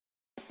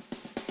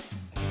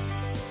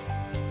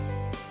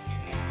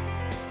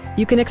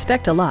You can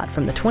expect a lot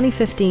from the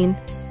 2015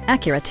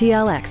 Acura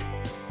TLX.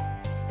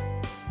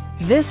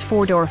 This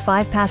four-door,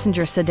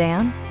 five-passenger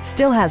sedan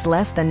still has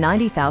less than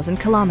 90,000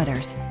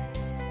 kilometers.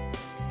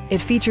 It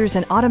features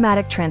an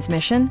automatic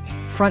transmission,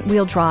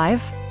 front-wheel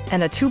drive,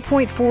 and a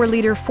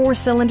 2.4-liter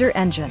four-cylinder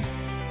engine.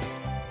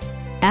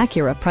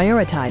 Acura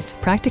prioritized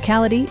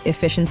practicality,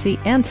 efficiency,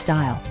 and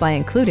style by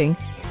including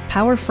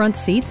power front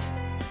seats,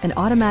 an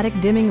automatic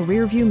dimming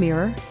rearview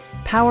mirror,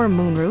 power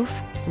moonroof,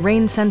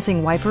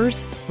 rain-sensing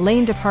wipers,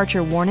 lane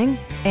departure warning,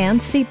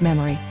 and seat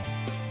memory.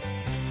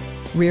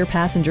 Rear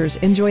passengers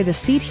enjoy the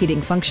seat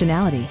heating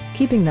functionality,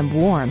 keeping them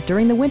warm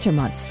during the winter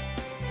months.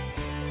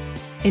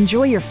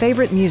 Enjoy your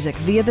favorite music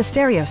via the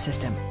stereo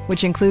system,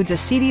 which includes a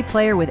CD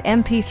player with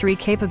MP3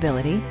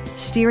 capability,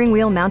 steering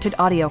wheel mounted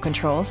audio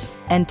controls,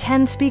 and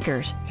 10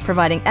 speakers,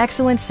 providing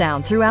excellent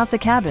sound throughout the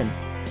cabin.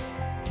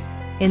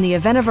 In the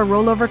event of a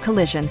rollover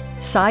collision,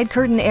 side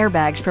curtain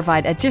airbags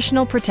provide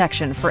additional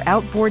protection for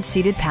outboard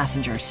seated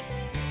passengers.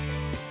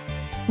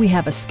 We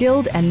have a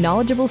skilled and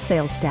knowledgeable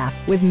sales staff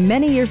with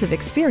many years of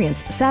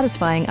experience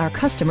satisfying our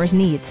customers'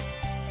 needs.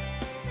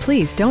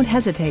 Please don't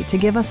hesitate to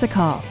give us a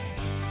call.